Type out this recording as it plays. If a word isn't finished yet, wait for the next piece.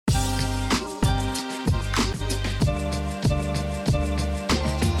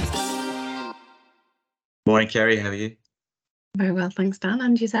Morning, Kerry. How are you? Very well, thanks, Dan.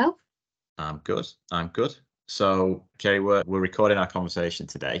 And yourself? I'm good. I'm good. So, Kerry, we're recording our conversation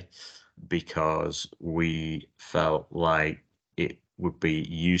today because we felt like it would be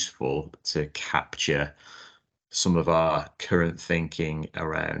useful to capture some of our current thinking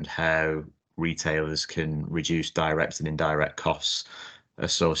around how retailers can reduce direct and indirect costs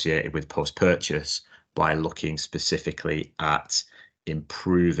associated with post-purchase by looking specifically at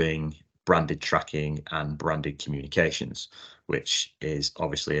improving branded tracking and branded communications, which is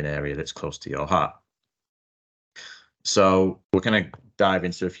obviously an area that's close to your heart. So we're going to dive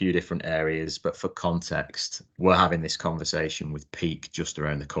into a few different areas, but for context, we're having this conversation with peak just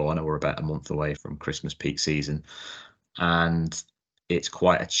around the corner. We're about a month away from Christmas peak season, and it's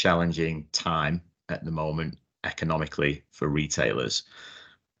quite a challenging time at the moment economically for retailers.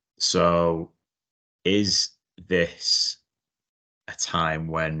 So is this a time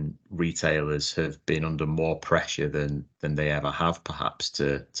when retailers have been under more pressure than they ever have, perhaps,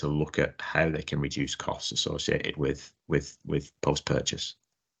 to look at how they can reduce costs associated with post-purchase?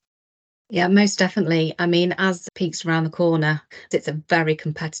 Yeah, most definitely. I mean, as peaks around the corner, it's a very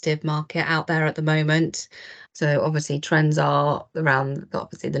competitive market out there at the moment. So obviously trends are around,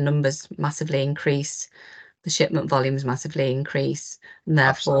 obviously the numbers massively increase, the shipment volumes massively increase, and therefore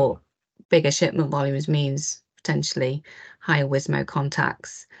Absolutely. bigger shipment volumes means potentially higher WSMO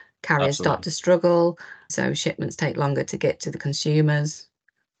contacts. Carriers start Absolutely. to struggle, so shipments take longer to get to the consumers,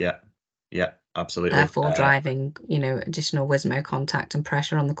 Yeah, absolutely. therefore driving, additional WSMO contact and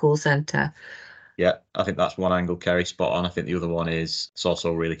pressure on the call center. Yeah, I think that's one angle, Kerry, spot on. I think the other one is it's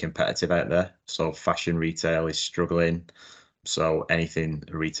also really competitive out there. So fashion retail is struggling. So anything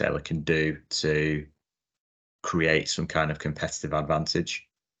a retailer can do to create some kind of competitive advantage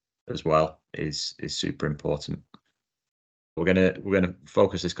as well is super important. We're gonna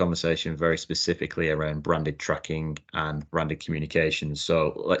focus this conversation very specifically around branded tracking and branded communications.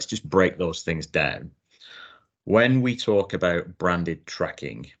 So let's just break those things down. When we talk about branded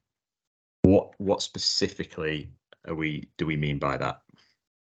tracking, what specifically do we mean by that?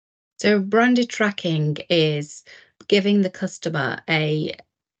 So branded tracking is giving the customer a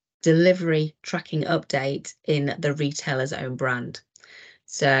delivery tracking update in the retailer's own brand.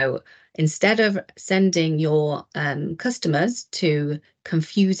 So instead of sending your customers to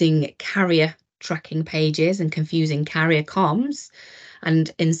confusing carrier tracking pages and confusing carrier comms,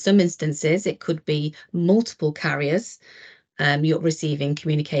 and in some instances it could be multiple carriers, you're receiving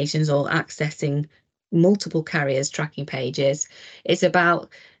communications or accessing multiple carriers tracking pages. It's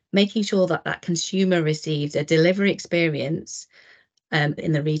about making sure that that consumer receives a delivery experience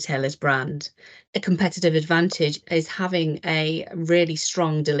in the retailer's brand. A competitive advantage is having a really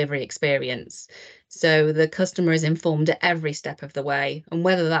strong delivery experience. So the customer is informed at every step of the way, and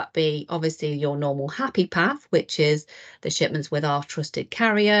whether that be obviously your normal happy path, which is the shipments with our trusted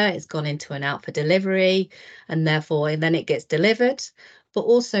carrier, it's gone into and out for delivery, and therefore then it gets delivered. But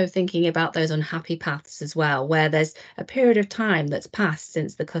also thinking about those unhappy paths as well, where there's a period of time that's passed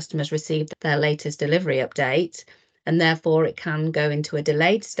since the customer's received their latest delivery update, and therefore it can go into a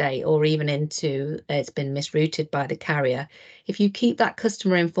delayed state or even into it's been misrouted by the carrier. If you keep that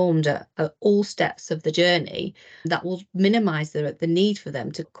customer informed at all steps of the journey, that will minimize the need for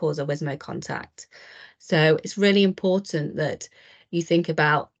them to cause a WSMO contact. So it's really important that you think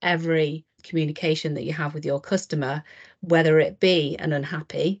about every communication that you have with your customer, whether it be an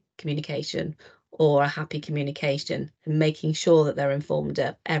unhappy communication or a happy communication, and making sure that they're informed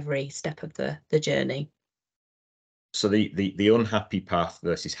at every step of the journey. So the unhappy path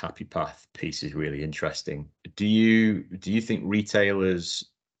versus happy path piece is really interesting. Do you think retailers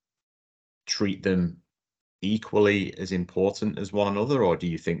treat them equally as important as one another, or do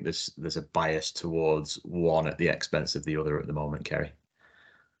you think there's a bias towards one at the expense of the other at the moment, Kerry?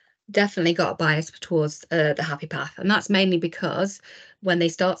 Definitely got a bias towards the happy path, and that's mainly because when they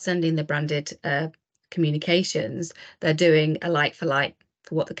start sending the branded communications, they're doing a like for like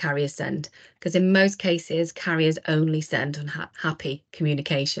for what the carriers send, because in most cases carriers only send happy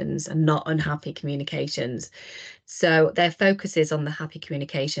communications and not unhappy communications. So their focus is on the happy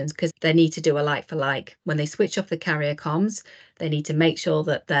communications because they need to do a like for like. When they switch off the carrier comms, they need to make sure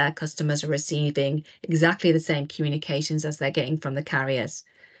that their customers are receiving exactly the same communications as they're getting from the carriers.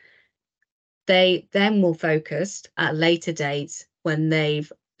 They then will focus at later dates when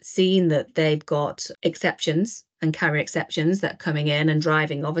they've seen that they've got exceptions and carrier exceptions that are coming in and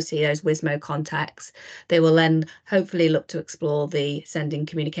driving obviously those WSMO contacts. They will then hopefully look to explore the sending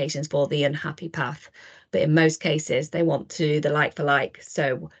communications for the unhappy path. But in most cases, they want to do the like for like.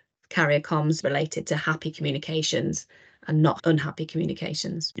 So carrier comms related to happy communications and not unhappy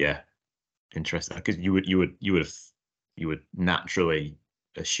communications. Yeah. Interesting, because you would naturally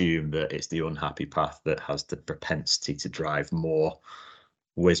assume that it's the unhappy path that has the propensity to drive more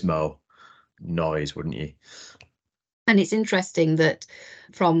Wizmo noise, wouldn't you? And it's interesting that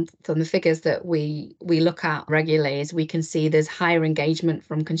from the figures that we look at regularly, is we can see there's higher engagement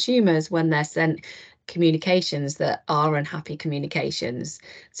from consumers when they're sent communications that are unhappy communications.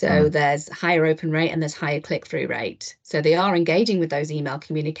 So there's higher open rate and there's higher click-through rate. So they are engaging with those email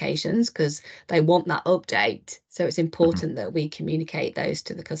communications because they want that update. So it's important that we communicate those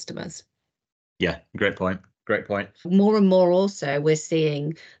to the customers. Yeah, great point. Great point. More and more also, we're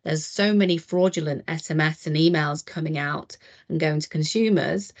seeing there's so many fraudulent SMS and emails coming out and going to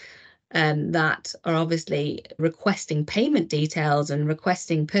consumers that are obviously requesting payment details and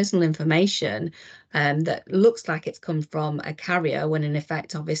requesting personal information that looks like it's come from a carrier when in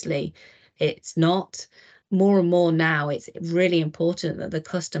effect, obviously, it's not. More and more now, it's really important that the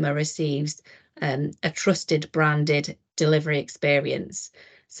customer receives a trusted branded delivery experience.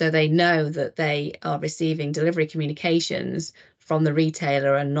 So they know that they are receiving delivery communications from the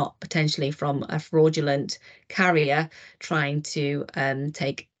retailer and not potentially from a fraudulent carrier trying to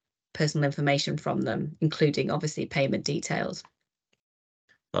take personal information from them, including obviously payment details.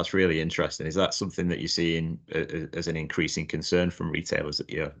 That's really interesting. Is that something that you're seeing as an increasing concern from retailers that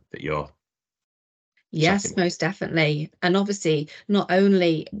you're Yes, most definitely. And obviously, not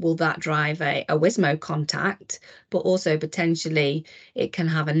only will that drive a Wizmo contact, but also potentially it can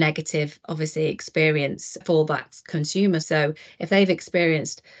have a negative, obviously, experience for that consumer. So if they've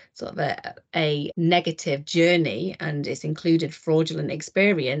experienced sort of a negative journey and it's included fraudulent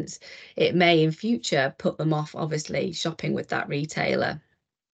experience, it may in future put them off, obviously, shopping with that retailer.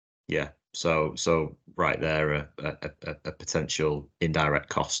 Yeah. So right there, a potential indirect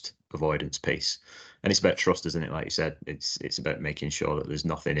cost avoidance piece. And it's about trust, isn't it? Like you said, it's about making sure that there's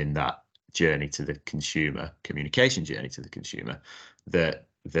nothing in that journey to the consumer, communication journey to the consumer, that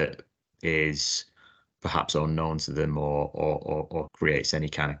is perhaps unknown to them or creates any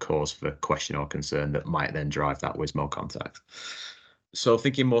kind of cause for question or concern that might then drive that Wizmo contact. So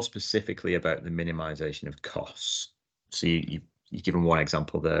thinking more specifically about the minimization of costs. So you've given one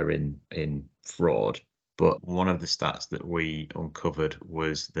example there in fraud. But one of the stats that we uncovered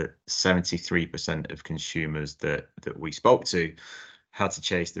was that 73% of consumers that we spoke to had to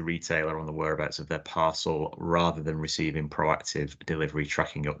chase the retailer on the whereabouts of their parcel rather than receiving proactive delivery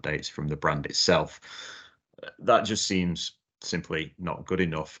tracking updates from the brand itself. That just seems simply not good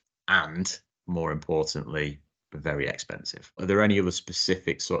enough and, more importantly, very expensive. Are there any other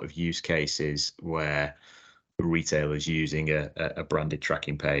specific sort of use cases where retailers using a branded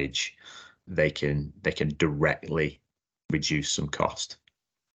tracking page, they can directly reduce some cost?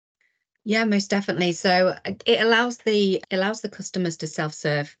 Yeah, most definitely. So it allows the customers to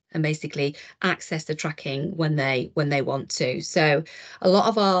self-serve and basically access the tracking when they want to. So a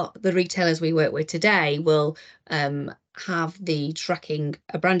lot of the retailers we work with today will have a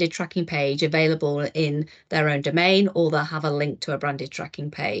branded tracking page available in their own domain, or they'll have a link to a branded tracking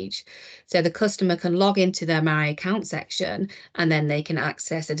page. So the customer can log into their My Account section and then they can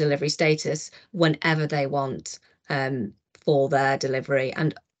access a delivery status whenever they want for their delivery,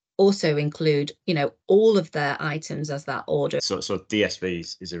 and also include, all of their items as that order. So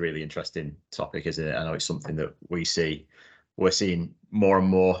DSVs is a really interesting topic, isn't it? I know it's something that we're seeing more and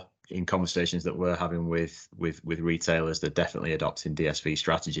more in conversations that we're having with retailers. They're definitely adopting DSV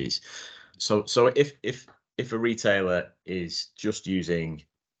strategies. So if a retailer is just using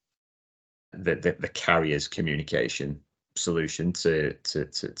the carrier's communication solution to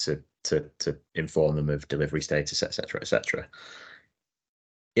inform them of delivery status, etc.,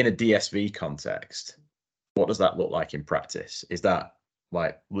 in a DSV context, what does that look like in practice? Is that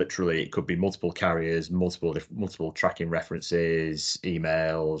like literally it could be multiple carriers, multiple tracking references,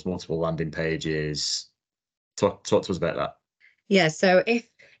 emails, multiple landing pages? Talk to us about that. Yeah, so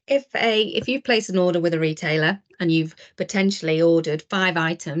if you've placed an order with a retailer and you've potentially ordered 5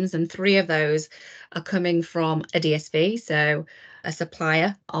 items and 3 of those are coming from a DSV, so a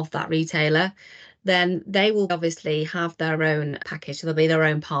supplier of that retailer, then they will obviously have their own package. So there'll be their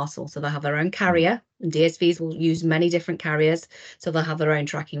own parcel. So they'll have their own carrier, and DSVs will use many different carriers. So they'll have their own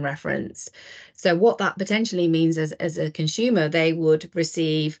tracking reference. So what that potentially means as a consumer, they would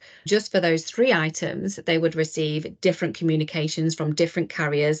receive, just for those 3 items, they would receive different communications from different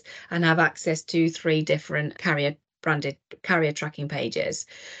carriers and have access to 3 different branded carrier tracking pages,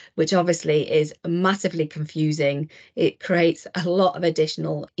 which obviously is massively confusing. It creates a lot of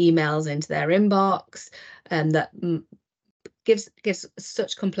additional emails into their inbox, and that gives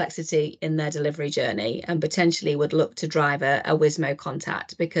such complexity in their delivery journey, and potentially would look to drive a Wizmo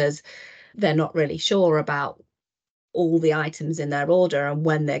contact, because they're not really sure about all the items in their order and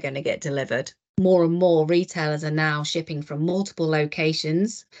when they're going to get delivered. More and more retailers are now shipping from multiple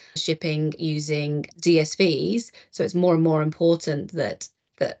locations, shipping using DSVs. So it's more and more important that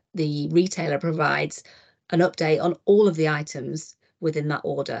the retailer provides an update on all of the items within that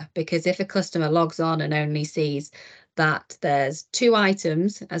order. Because if a customer logs on and only sees that there's 2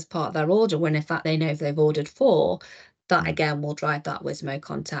 items as part of their order, when in fact they know if they've ordered 4, that again will drive that WSMO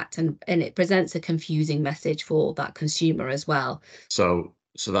contact, and it presents a confusing message for that consumer as well. So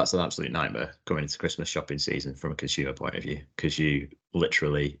that's an absolute nightmare coming into Christmas shopping season from a consumer point of view, because you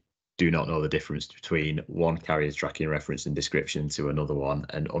literally do not know the difference between one carrier's tracking reference and description to another one,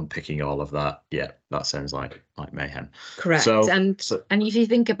 and unpicking all of that. Yeah, that sounds like mayhem. Correct. And if you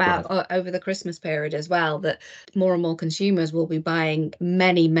think about over the Christmas period as well, that more and more consumers will be buying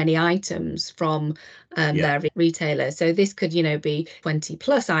many items from their retailers. So this could, be 20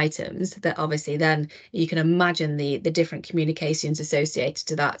 plus items that obviously then you can imagine the different communications associated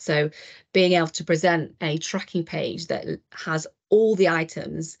to that. So being able to present a tracking page that has all the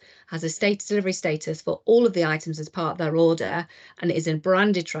items, has a delivery status for all of the items as part of their order, and it is a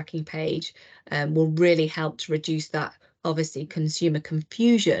branded tracking page, will really help to reduce that, obviously, consumer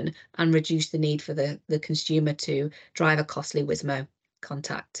confusion and reduce the need for the consumer to drive a costly WSMO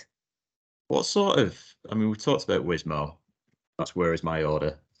contact. What sort of, we talked about WSMO. That's where is my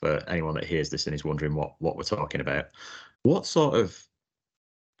order, for anyone that hears this and is wondering what we're talking about. What sort of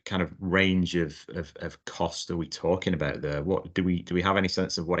kind of range of cost are we talking about there? What do we have any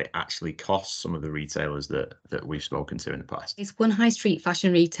sense of what it actually costs some of the retailers that we've spoken to in the past? It's one high street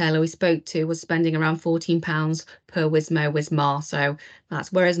fashion retailer we spoke to was spending around £14 per WSMO WSMAR. So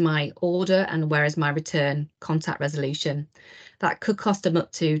that's where is my order and where is my return contact resolution. That could cost them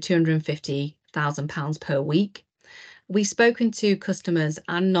up to £250,000 per week. We've spoken to customers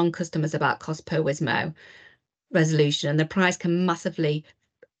and non-customers about cost per WSMO resolution, and the price can massively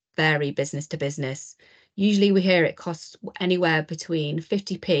vary business to business. Usually we hear it costs anywhere between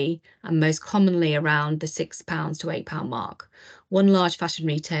 50p and most commonly around the £6 to £8 mark. One large fashion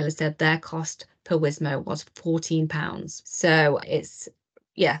retailer said their cost per WSMO was £14. So it's,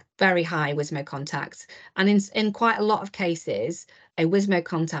 very high WSMO contacts. And in quite a lot of cases, a WSMO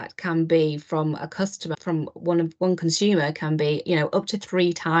contact can be from a customer, from one consumer, can be, up to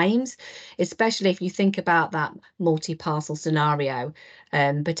 3 times, especially if you think about that multi-parcel scenario.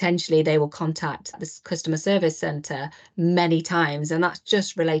 Potentially they will contact this customer service centre many times, and that's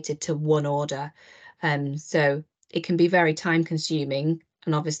just related to one order. So it can be very time consuming,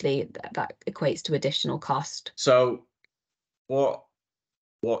 and obviously that equates to additional cost. So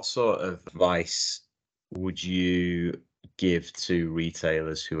what sort of advice would you give to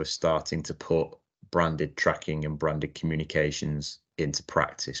retailers who are starting to put branded tracking and branded communications into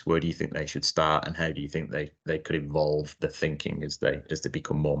practice? Where do you think they should start, and how do you think they could evolve the thinking as they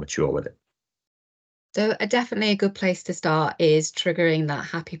become more mature with it? So definitely a good place to start is triggering that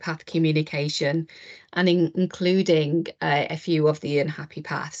happy path communication and including a few of the unhappy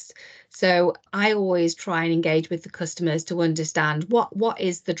paths. So I always try and engage with the customers to understand what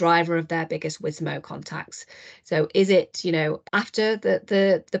is the driver of their biggest WSMO contacts. So is it, after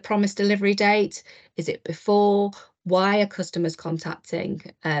the promised delivery date? Is it before? Why are customers contacting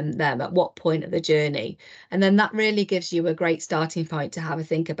them at what point of the journey? And then that really gives you a great starting point to have a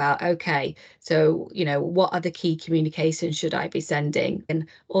think about, okay, so, what are the key communications should I be sending? And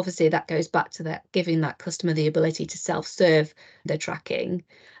obviously that goes back to that, giving that customer the ability to self-serve the tracking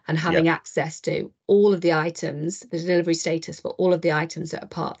and having access to all of the items, the delivery status for all of the items that are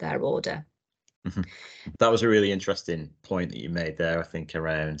part of their order. Mm-hmm. That was a really interesting point that you made there, I think,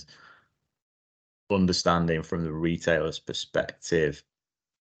 around understanding from the retailer's perspective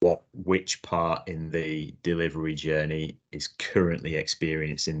which part in the delivery journey is currently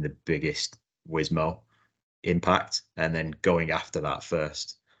experiencing the biggest WSMO impact, and then going after that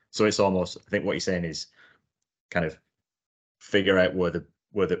first. So it's almost, I think what you're saying is kind of figure out where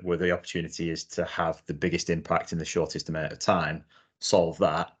the opportunity is to have the biggest impact in the shortest amount of time, solve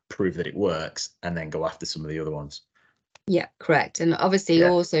that, prove that it works, and then go after some of the other ones. Yeah, correct. And obviously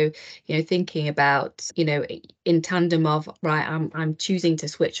also, thinking about, in tandem of, right, I'm choosing to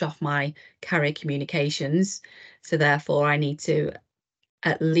switch off my carrier communications. So therefore I need to,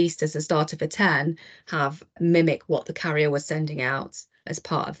 at least as a starter for 10, have mimic what the carrier was sending out as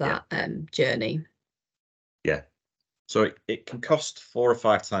part of that journey. Yeah. So it can cost 4 or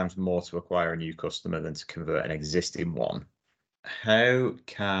 5 times more to acquire a new customer than to convert an existing one. How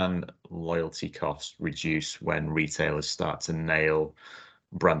can loyalty costs reduce when retailers start to nail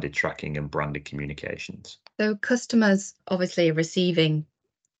branded tracking and branded communications? So customers obviously are receiving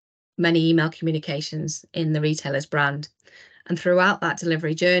many email communications in the retailer's brand. And throughout that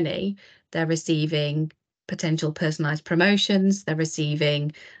delivery journey, they're receiving potential personalized promotions, they're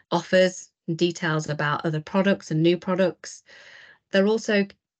receiving offers and details about other products and new products. They're also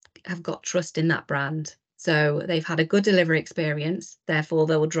have got trust in that brand. So they've had a good delivery experience, therefore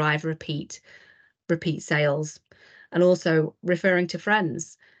they will drive repeat sales. And also referring to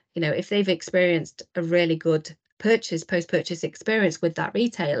friends, you know, if they've experienced a really good post-purchase experience with that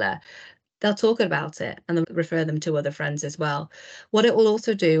retailer, they'll talk about it and they'll refer them to other friends as well. What it will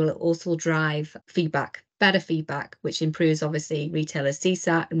also do, will also drive feedback, better feedback, which improves obviously retailers'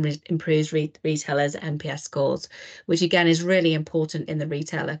 CSAT and improves retailers' NPS scores, which again is really important in the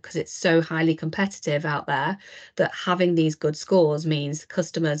retailer because it's so highly competitive out there that having these good scores means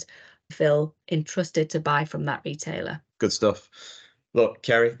customers feel entrusted to buy from that retailer. Good stuff. Look,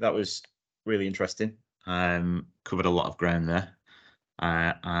 Kerry, that was really interesting. Covered a lot of ground there.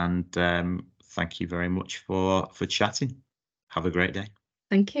 And thank you very much for chatting. Have a great day.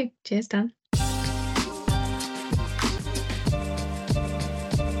 Thank you. Cheers, Dan.